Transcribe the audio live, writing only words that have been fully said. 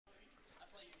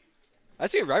I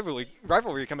see a rivalry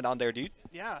coming on there, dude.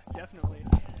 Yeah, definitely.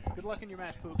 Good luck in your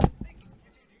match, Poop.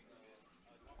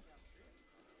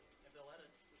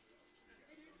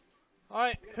 All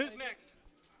right, who's next?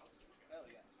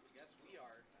 Yes, we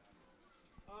are.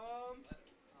 All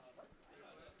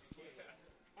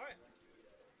right.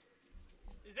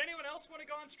 Does anyone else want to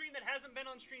go on stream that hasn't been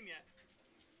on stream yet?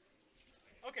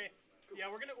 Okay. Yeah,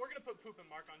 we're gonna put Poop and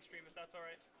Mark on stream if that's all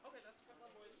right. Okay, that's fun,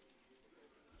 boys.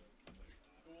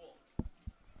 Cool.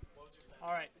 What was your set?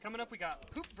 All right, coming up we got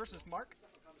Poop versus Mark.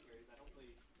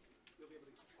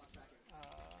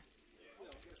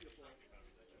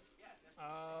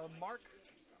 Mark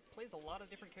plays a lot of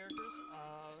different characters.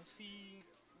 Let's see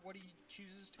what he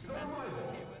chooses to go down his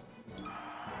game with.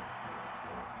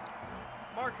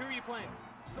 Mark, who are you playing?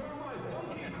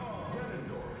 Okay.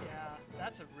 Yeah,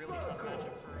 that's a really tough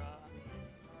matchup for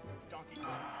Donkey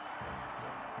Kong.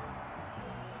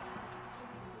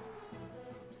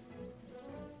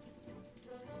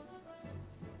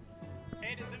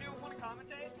 Hey, does anyone want to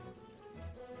commentate?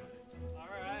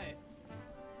 Alright.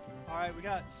 Alright, we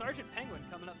got Sergeant Penguin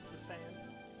coming up to the stand.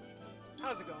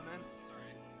 How's it going, man? It's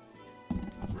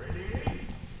alright.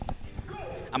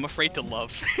 I'm afraid to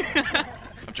love.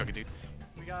 I'm joking, dude.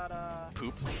 We got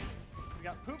Poop. We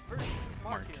got Poop versus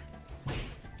Mark here.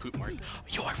 Poop Mark.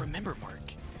 Yo, I remember Mark.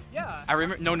 Yeah. I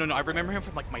remember. No. I remember him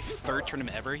from like my 3rd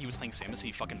tournament ever. He was playing Samus. And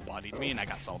he fucking bodied me, and I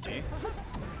got salty.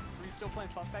 Were you still playing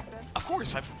Puff back then? Of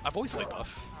course, I've always played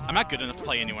Puff. I'm not good enough to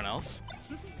play anyone else.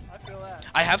 I feel that.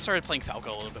 I have started playing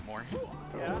Falco a little bit more.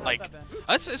 Yeah. How's Like, that been?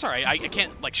 it's alright. I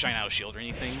can't like shine out a shield or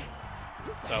anything,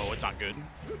 so it's not good.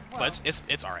 But it's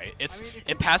alright. I mean,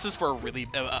 It passes for a really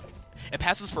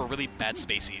bad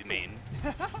spacey main.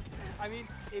 I mean,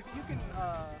 if you can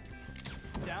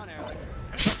down air, like,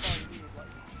 that's all you need. Like,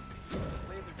 just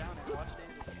laser down air, watch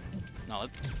damage. No,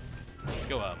 let's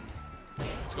go.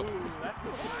 Let's go. Ooh, that's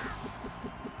good.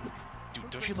 Dude,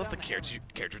 don't you love the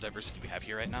character diversity we have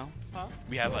here right now? Huh?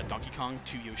 We have Donkey Kong,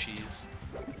 2 Yoshis.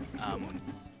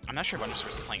 I'm not sure if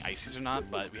Undersource is playing Ices or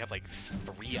not, but we have like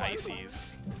 3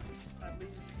 Ices. At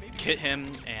least, maybe. Kit him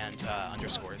and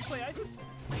Underscores. You play Isis?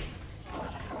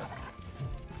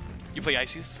 You play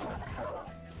Ices?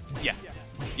 Yeah.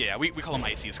 Yeah, we call them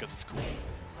Ices because it's cool.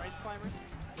 Rice climbers?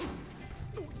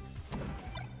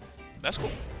 That's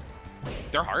cool.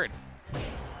 They're hard.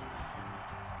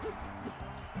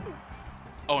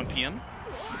 Oh, and PM?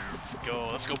 Let's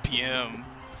go PM.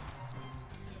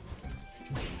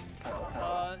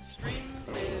 Stream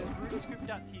is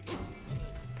rutoscoop.tv.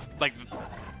 Like,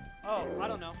 Oh, I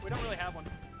don't know. We don't really have one.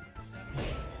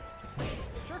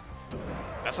 Sure.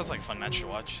 that sounds like a fun match to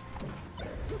watch.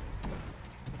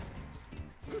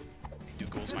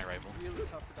 Dukel's my rival. Really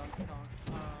tough for Donkey Kong.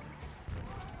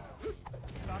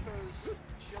 Falco's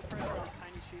shield pressure on his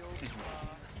tiny shield.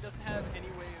 He doesn't have any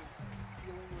way of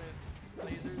dealing with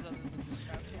lasers other than just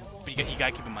grab cancel. But you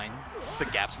gotta keep in mind, the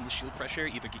gaps in the shield pressure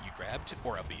either get you grabbed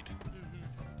or upbeat.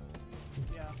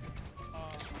 Yeah.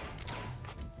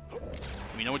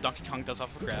 We know what Donkey Kong does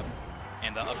off of grab,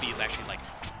 and the up B is actually like,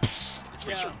 it's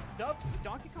pretty strong.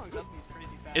 Donkey Kong's up B is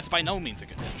crazy fast. It's by no means a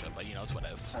good matchup, but you know, it's what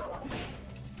else.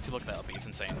 See, look at that up B, it's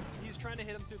insane. He's trying to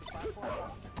hit him through the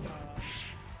platform.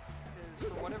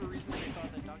 Because for whatever reason they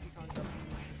thought that Donkey Kong's up B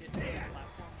was hit through the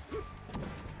platform.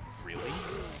 Really?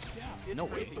 Yeah, it's No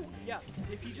crazy. way. Yeah,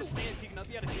 if he just stands, he can up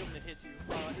B out of shield and it hits you.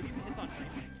 It even hits on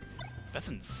framing. That's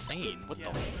insane. What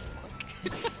Yeah. the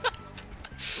fuck?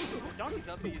 Donkey's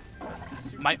up B is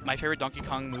super My favorite Donkey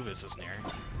Kong move is his Nair.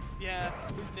 Yeah,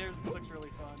 his Nair looks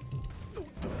really fun.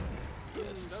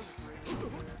 Yes.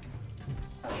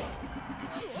 That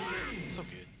was great. It's so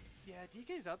good. Yeah,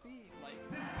 DK's up B, like,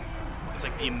 It's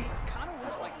like the kind of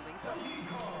looks like Link's up B.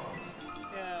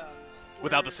 Yeah.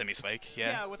 without the where- semi-spike,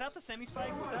 Yeah, yeah. without the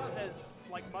semi-spike, without as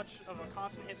like much of a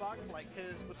constant hitbox, like,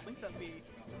 because with Link's up B,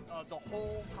 the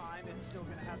whole time it's still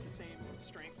going to have the same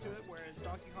strength to it, whereas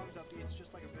Donkey Kong's up B, it's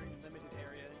just like a very limited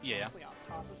area, Yeah. mostly on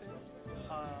top of it.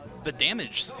 The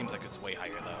damage seems like it's way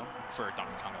higher though for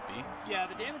Donkey Kong up B. Yeah,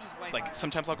 the damage is way higher. Like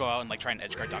sometimes I'll go out and like try and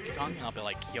edge guard Donkey Kong, and I'll be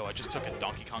like, yo, I just took a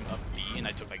Donkey Kong up B, and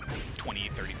I took like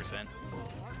 20-30%.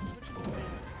 Mark switching to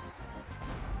Samus.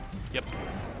 Yep.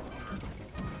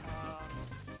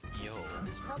 Yo.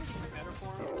 This is probably going to be better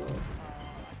for him.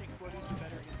 I think Floaty's be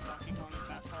better against Donkey Kong and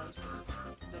fast cars.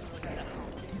 Doesn't really have that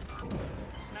complicated.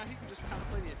 So now he can just kind of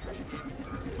play the attrition game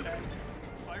and sit back,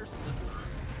 fire some missiles,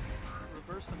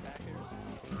 reverse some back airs, and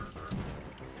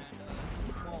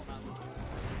just wall him out.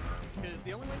 Because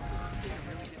the only way for DK to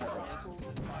really get the missiles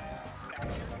is by back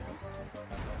air.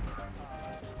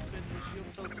 Since his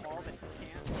shield's so small that he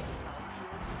can't counter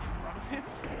shield in front of him.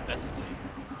 That's insane.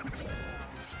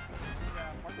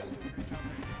 Yeah, Marcus doing a great job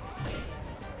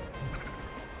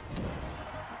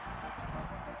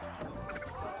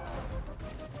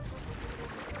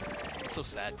That's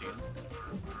so sad, dude.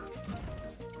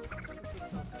 This is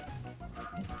so sad.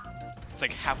 It's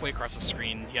like halfway across the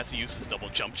screen, he has to use his double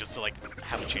jump just to like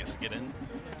have a chance to get in.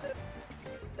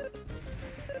 I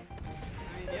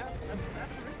mean, yeah, that's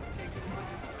the risk you take.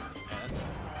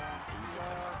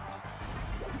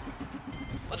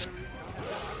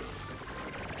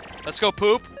 Let's go,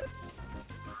 poop!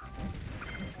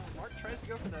 Mark tries to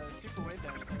go for the super wave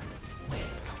dash. Look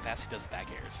how fast he does back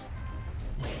airs.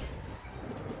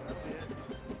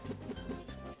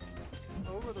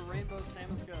 Over the rainbow,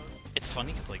 Samus goes. It's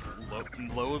funny because like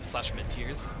low/mid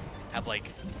tiers have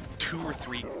like 2 or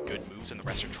 3 good moves and the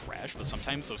rest are trash, but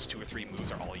sometimes those 2 or 3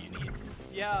 moves are all you need.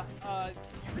 Yeah, you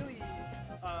really,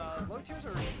 low tiers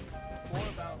are more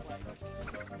about like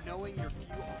knowing your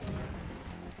few options.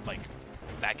 Like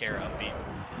back air, upbeat,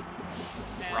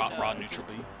 And, raw neutral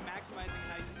B. Maximizing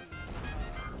how you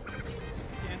can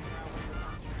dance around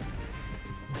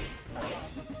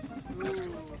with your Let's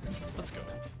go. Let's go.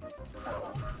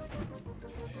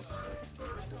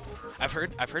 I've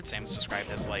heard Samus described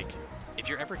as like, if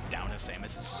you're ever down as Samus,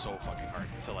 it's so fucking hard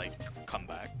to like come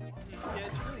back. Yeah,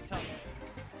 it's really tough.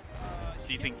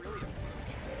 Do you think really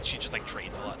she just like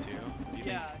trades a lot too? Do you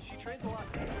yeah, she trades a lot.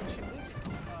 When she moves,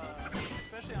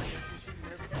 especially on Yoshi, she can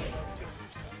never go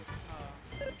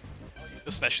think?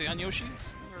 Especially on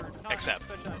Yoshi's? Or not Except,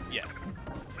 especially on, yeah.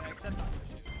 Yeah, except on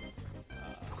Yoshi's.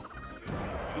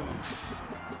 Oof.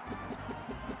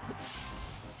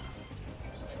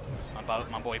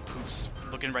 My boy Poops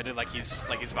looking ready like he's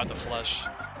about to flush.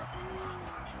 Yeah,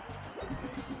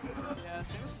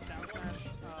 Samus' down smash,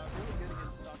 really good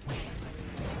against Donkey Kong.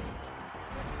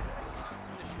 It's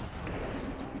an issue.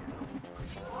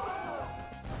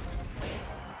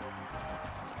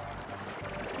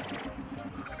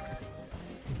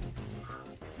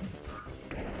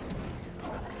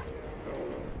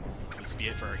 Can this be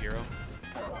it for our hero?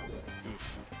 Oof.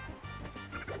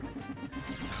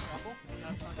 Grapple?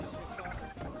 That's not his sweet spot.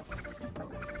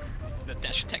 The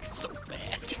dash attack is so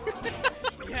bad.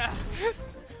 Yeah.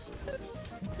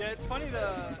 Yeah, it's funny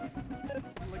to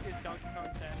look at Donkey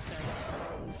Kong's dash attack.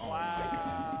 Oh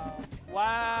Wow.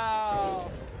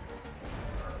 Wow.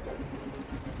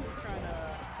 I'm trying to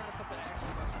put the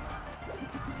action.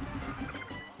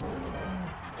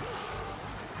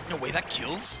 No way, that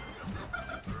kills?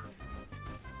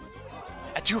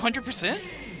 At 200%?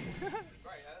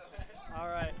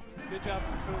 Alright. Good job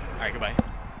for Poop. Alright, goodbye.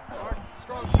 Mark,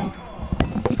 strong shot.